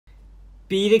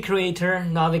Be the creator,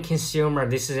 not the consumer.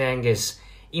 This is Angus.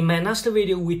 In my last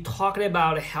video, we talked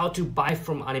about how to buy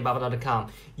from Alibaba.com.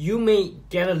 You may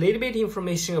get a little bit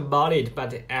information about it,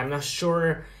 but I'm not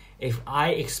sure if I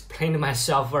explained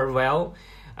myself very well.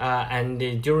 And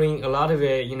during a lot of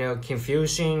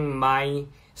confusion, my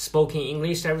spoken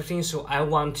English, everything. So I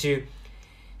want to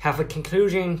have a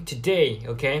conclusion today.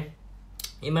 Okay.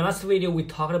 In my last video, we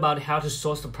talked about how to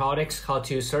source the products, how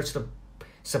to search the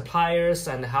suppliers,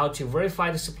 and how to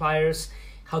verify the suppliers,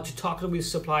 how to talk with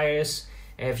suppliers.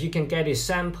 If you can get a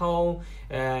sample,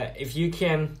 if you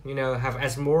can, have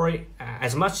as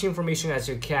much information as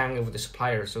you can of the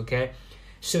suppliers. Okay.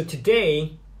 So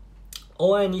today,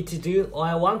 all I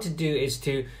want to do is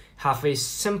to have a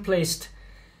simplest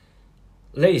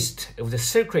list of the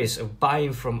secrets of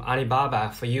buying from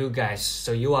Alibaba for you guys,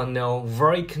 so you will know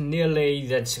very clearly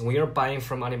that when you're buying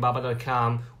from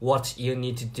Alibaba.com, what you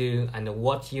need to do and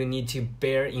what you need to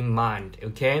bear in mind.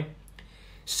 Okay,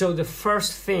 so the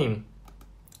first thing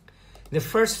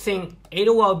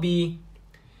it will be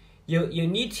you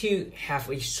need to have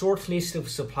a short list of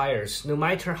suppliers. No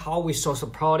matter how we source the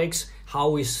products, how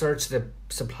we search the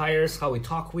suppliers, how we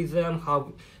talk with them,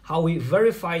 how we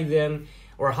verify them,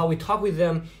 or how we talk with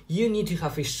them, you need to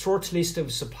have a short list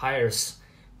of suppliers.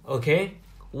 Okay?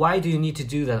 Why do you need to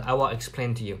do that? I will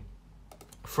explain to you.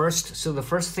 So the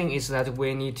first thing is that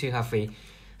we need to have a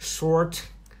short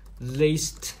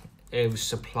list of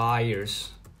suppliers.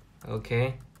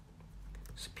 Okay?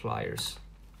 Suppliers.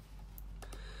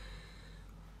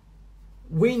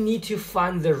 We need to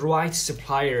find the right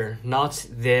supplier,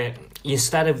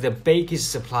 instead of the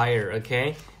biggest supplier.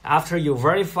 Okay? After you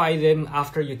verify them,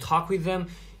 after you talk with them,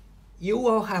 you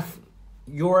will have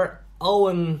your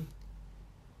own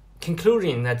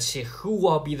conclusion that who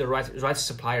will be the right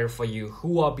supplier for you, who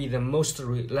will be the most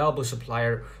reliable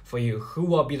supplier for you, who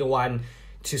will be the one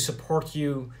to support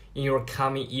you in your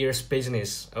coming year's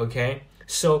business. Okay,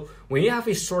 so when you have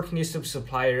a short list of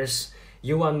suppliers,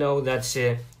 you will know that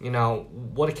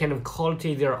what kind of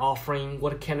quality they're offering,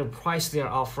 what kind of price they're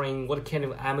offering, what kind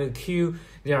of MOQ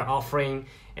they're offering,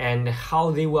 and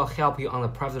how they will help you on the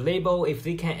private label. If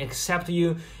they can accept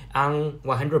you on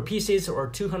 100 pieces or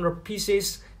 200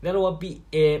 pieces, that will be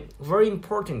very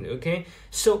important. Okay,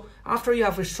 so after you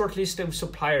have a short list of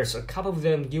suppliers, a couple of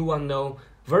them, you will know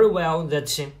very well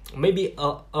that maybe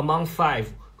among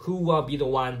 5, who will be the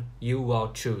one you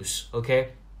will choose.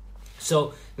 Okay,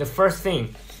 so the first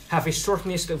thing, have a short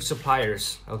list of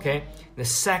suppliers. Okay, the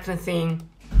second thing,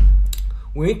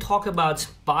 when we talk about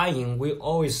buying, we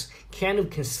always kind of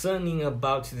concerning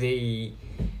about the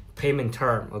payment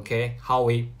term. Okay, how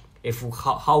we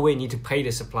need to pay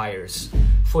the suppliers.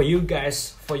 For you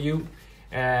guys,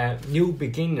 new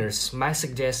beginners, my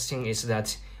suggestion is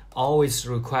that always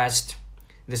request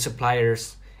the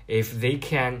suppliers if they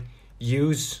can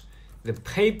use the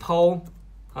PayPal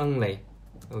only.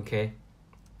 Okay,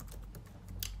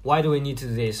 why do we need to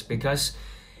do this? Because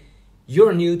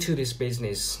you're new to this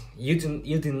business. You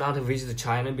did not visit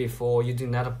China before. You did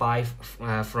not buy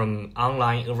from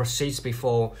online overseas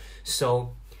before.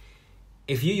 So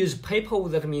if you use PayPal,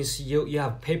 that means you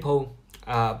have PayPal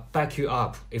back you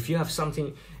up. If you have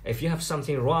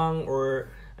something wrong or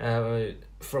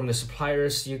from the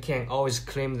suppliers, you can always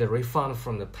claim the refund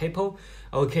from the PayPal.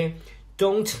 Okay,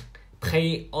 don't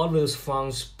pay all those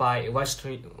funds by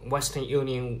Western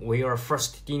Union when you are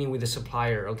first dealing with the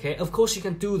supplier. Okay, of course you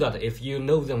can do that if you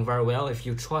know them very well, if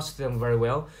you trust them very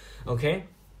well. Okay,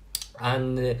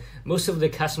 and most of the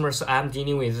customers I'm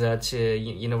dealing with, that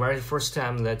very first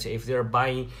time, that if they're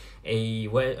buying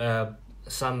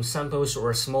some samples or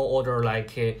a small order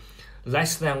like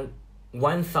less than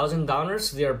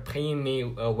 $1,000, they're paying me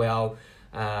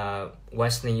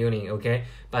Western Union. Okay,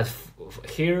 but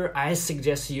here I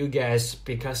suggest you guys,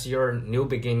 because you're new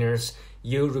beginners,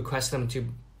 you request them to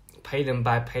pay them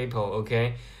by PayPal.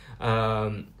 Okay,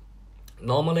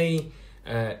 normally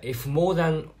if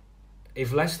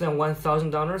less than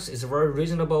 $1,000, it's very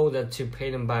reasonable that to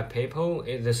pay them by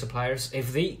PayPal. The suppliers,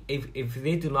 if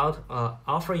they do not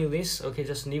offer you this, okay,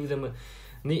 just leave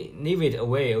it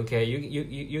away. Okay,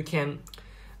 you can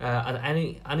at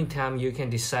any time you can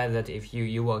decide that if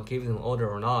you will give them order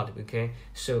or not. Okay,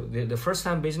 so the first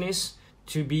time business,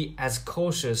 to be as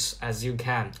cautious as you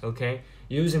can. Okay,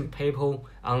 using PayPal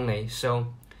only. So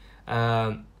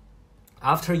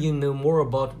after you know more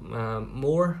about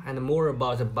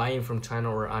buying from China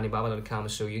or Alibaba.com,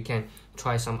 so you can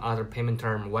try some other payment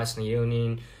term, Western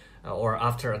Union, or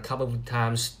after a couple of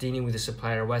times dealing with the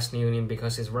supplier, Western Union,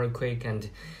 because it's very quick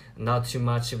and not too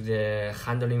much of the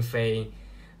handling fee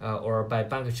or by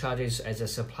bank charges as a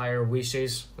supplier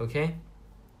wishes. Okay,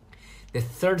 The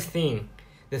third thing,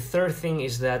 The third thing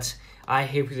is that I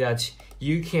hope that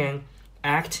you can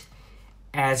act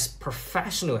as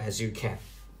professional as you can.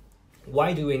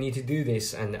 Why do we need to do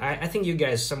this? And I think you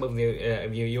guys, some of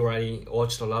you already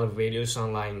watched a lot of videos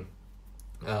online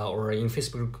or in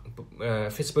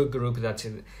Facebook group that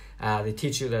they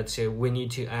teach you that we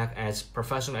need to act as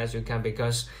professional as you can,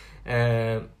 because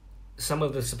some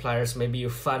of the suppliers, maybe you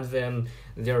fund them,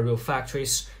 they're real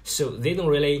factories, so they don't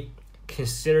really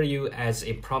consider you as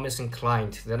a promising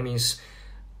client. That means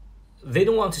they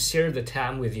don't want to share the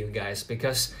time with you guys,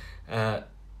 because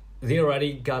they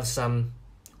already got some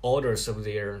orders over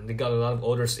there. They got a lot of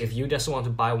orders. If you just want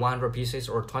to buy 100 pieces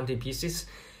or 20 pieces,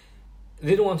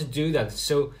 they don't want to do that.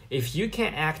 So if you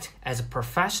can act as a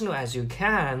professional as you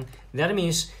can, that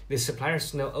means the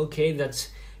suppliers know, okay, that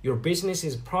your business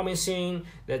is promising,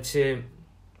 that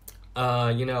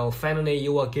finally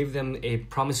you will give them a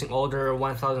promising order,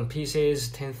 1,000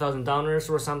 pieces, $10,000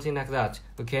 or something like that.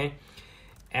 Okay,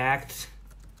 acting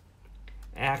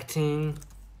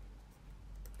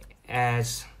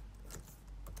as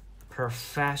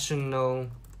professional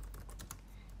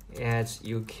as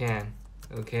you can.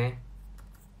 Okay,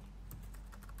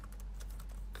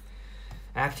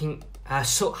 acting.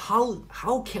 So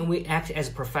how can we act as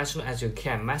professional as you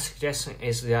can? My suggestion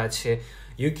is that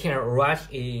you can write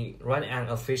an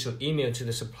official email to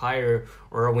the supplier,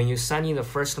 or when you send in the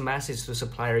first message to the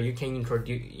supplier, you can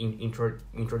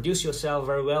introduce yourself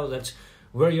very well, that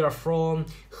where you are from,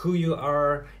 who you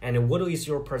are, and what is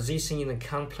your position in the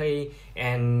company,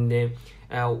 and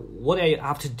what are you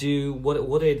up to do,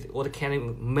 what kind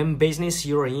of main business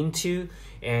you are into,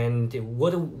 and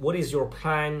what is your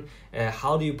plan,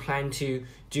 how do you plan to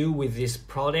do with this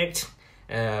product.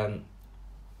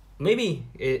 Maybe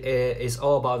it's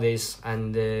all about this,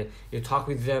 and you talk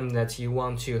with them that you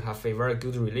want to have a very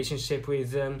good relationship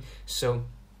with them. So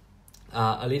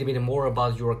a little bit more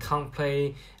about your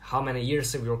company, how many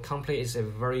years of your company is a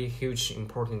very huge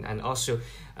important, and also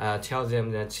tell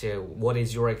them that what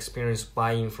is your experience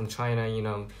buying from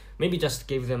China. Maybe just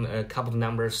give them a couple of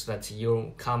numbers that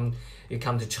you come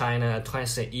to China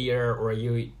twice a year, or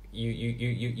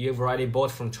you've already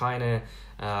bought from China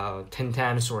 10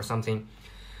 times or something.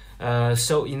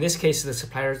 So in this case, the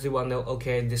suppliers, they want to know,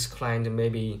 okay, this client,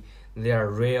 maybe they are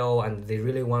real and they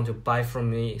really want to buy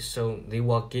from me, so they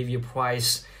will give you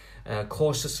price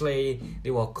cautiously,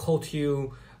 they will quote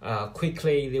you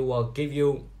quickly, they will give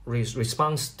you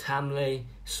response timely.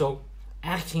 So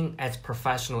acting as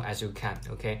professional as you can.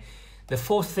 Okay, the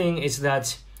fourth thing is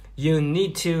that you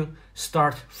need to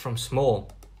start from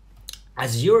small.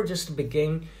 As you're just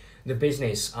beginning the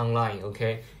business online,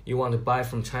 okay, you want to buy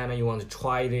from China, you want to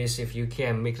try this, if you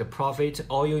can make the profit,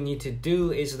 all you need to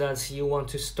do is that you want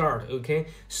to start. Okay,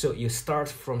 so you start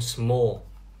from small.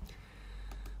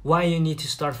 Why you need to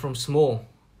start from small?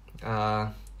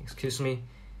 Excuse me,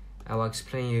 I will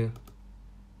explain you.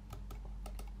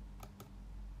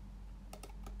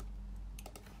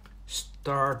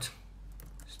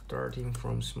 Starting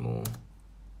from small.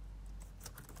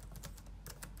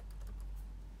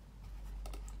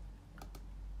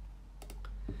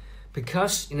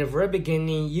 Because in the very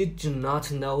beginning, you do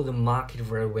not know the market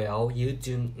very well, you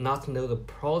do not know the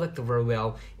product very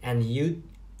well, and you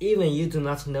do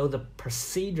not know the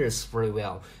procedures very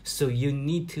well. So you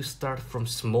need to start from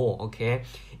small. Okay,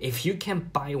 if you can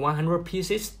buy 100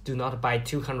 pieces, do not buy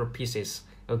 200 pieces.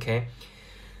 Okay,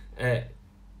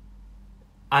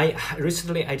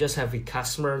 I just have a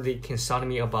customer, they consulted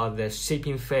me about the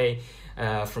shipping fee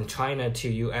from China to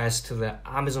US to the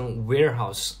Amazon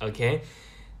warehouse. Okay,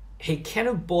 he kind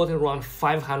of bought around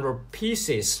 500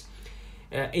 pieces.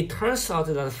 It turns out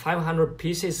that 500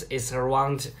 pieces is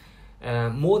around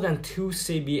more than 2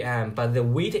 cbm, but the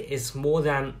weight is more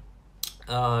than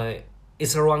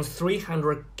it's around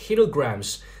 300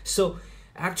 kilograms. So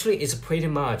actually it's pretty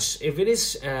much, if it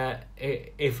is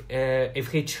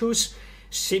if he choose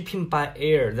shipping by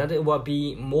air, that it will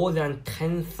be more than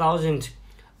 10,000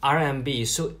 RMB.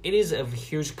 So it is a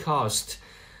huge cost,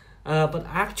 but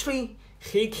actually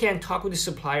he can talk with the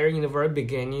supplier in the very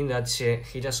beginning that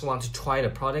he just wants to try the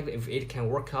product. If it can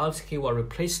work out, he will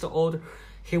replace the order,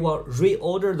 he will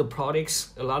reorder the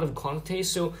products, a lot of quantity.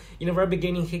 So in the very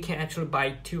beginning, he can actually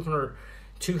buy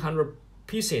 200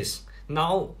 pieces.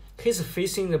 Now he's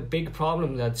facing the big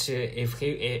problem that if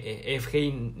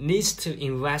he needs to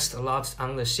invest a lot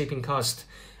on the shipping cost,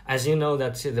 as you know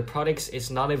that the products is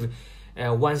not 1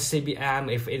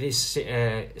 cbm. If it is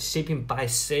shipping by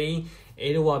sea,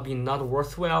 it will be not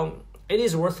worthwhile. It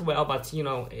is worthwhile, but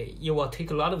you will take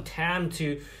a lot of time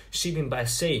to shipping by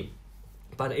sea.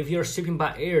 But if you're shipping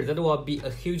by air, that will be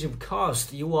a huge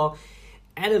cost. You will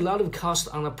add a lot of cost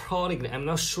on a product, I'm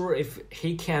not sure if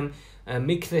he can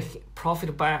make the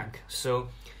profit back. So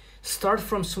start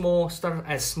from small, start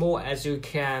as small as you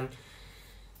can.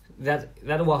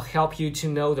 That will help you to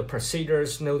know the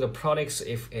procedures, know the products,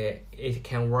 if it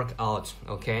can work out,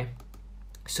 okay?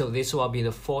 So this will be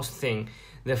the fourth thing.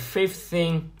 The fifth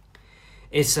thing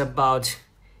is about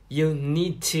you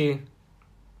need to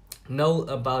know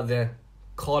about the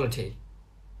quality,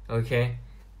 okay?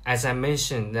 As I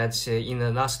mentioned that in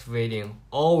the last video,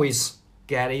 always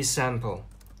get a sample.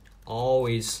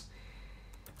 Always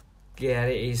get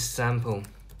a sample.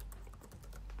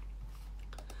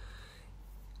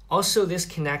 Also, this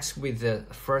connects with the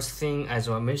first thing, as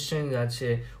I mentioned,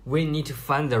 that we need to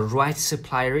find the right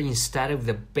supplier instead of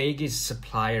the biggest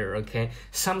supplier, okay?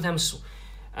 Sometimes,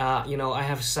 I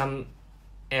have some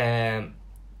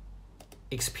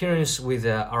experience with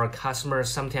our customers.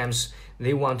 Sometimes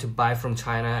they want to buy from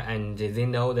China, and they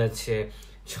know that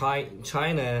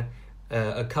China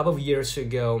a couple of years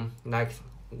ago, like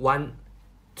 1-2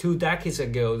 decades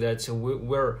ago, that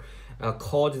we're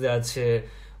called that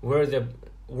we're the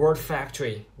world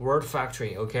factory,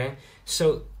 okay?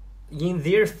 So in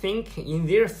their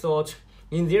thought,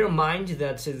 in their mind,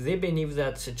 that they believe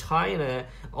that China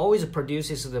always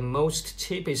produces the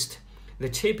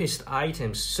cheapest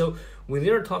items. So when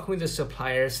they're talking with the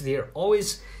suppliers, they're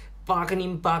always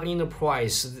bargaining the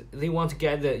price. They want to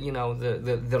get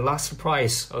the last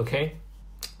price, okay?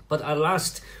 But at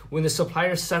last, when the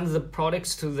suppliers send the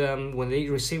products to them, when they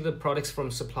receive the products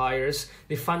from suppliers,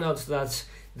 they find out that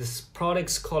this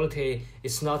product's quality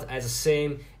is not as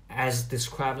same as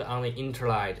described on the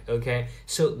internet, okay?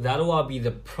 So that will be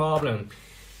the problem,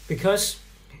 because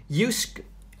you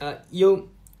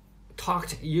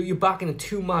bargained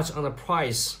too much on the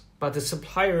price, but the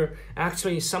supplier,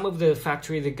 actually some of the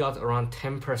factory, they got around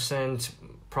 10%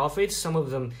 profit, some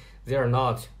of them they're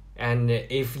not. And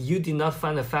if you did not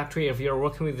find a factory, if you're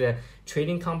working with the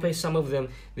trading company, some of them,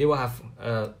 they will have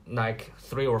like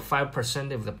 3 or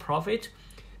 5% of the profit.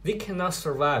 They cannot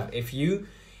survive if you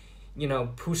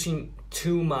pushing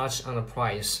too much on the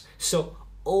price. So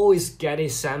always get a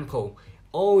sample,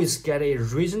 always get a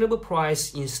reasonable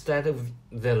price instead of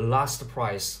the last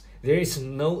price. There is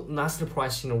no last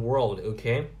price in the world,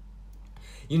 okay?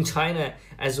 In China,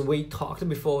 as we talked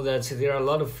before, that there are a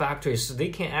lot of factories, so they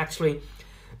can actually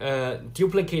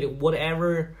duplicate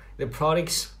whatever the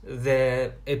products,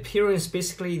 the appearance,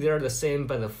 basically they're the same,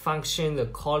 but the function, the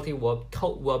quality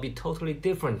will be totally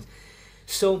different.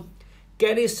 So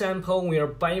get a sample when you're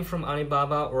buying from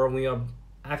Alibaba, or when you're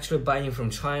actually buying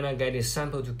from China, get a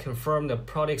sample to confirm the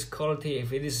product's quality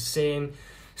if it is the same.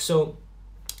 So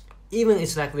even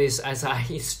it's like this, as I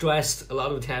stressed a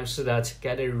lot of times, so that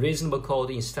get a reasonable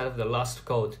quote instead of the last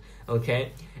quote,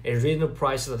 okay? A reasonable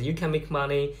price so that you can make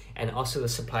money, and also the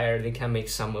supplier, they can make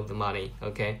some of the money,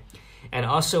 okay? And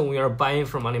also when you're buying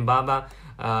from Alibaba,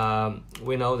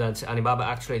 we know that Alibaba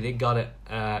actually, they got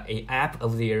a app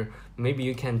of there. Maybe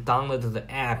you can download the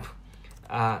app,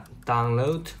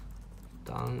 download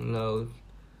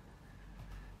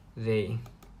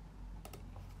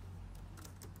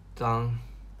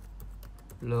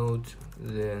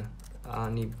the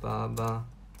Alibaba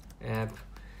app,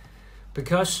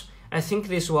 because I think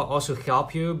this will also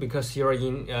help you, because you're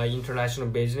in international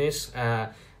business.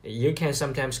 You can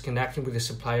sometimes connect with the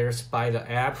suppliers by the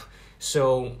app,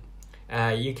 so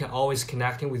you can always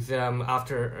connect with them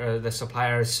after the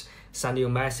suppliers send you a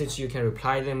message. You can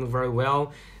reply them very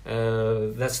well.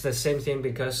 That's the same thing,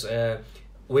 because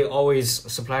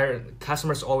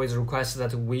customers always request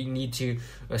that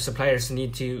suppliers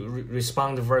need to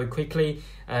respond very quickly.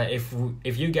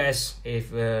 If you guys,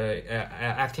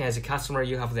 acting as a customer,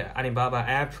 you have the Alibaba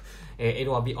app, it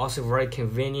will be also very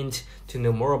convenient to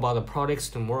know more about the products,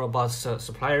 to more about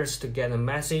suppliers, to get a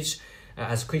message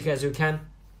as quick as you can.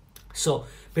 So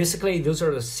basically, those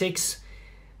are the six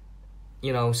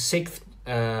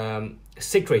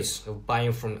secrets of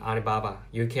buying from Alibaba.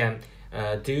 You can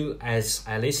do as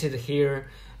I listed here.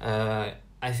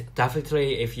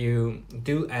 Definitely, if you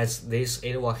do as this,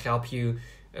 it will help you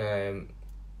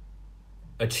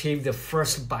achieve the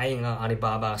first buying on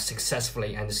Alibaba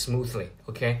successfully and smoothly,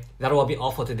 okay? That will be all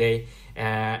for today.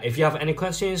 If you have any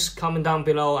questions, comment down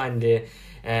below, and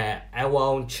I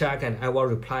will check and I will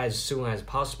reply as soon as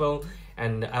possible.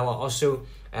 And I will also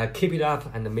keep it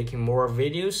up and making more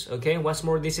videos, okay? Once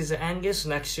more, this is Angus.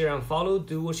 Like, share, and follow.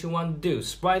 Do what you want to do.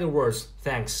 Spread the words.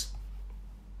 Thanks.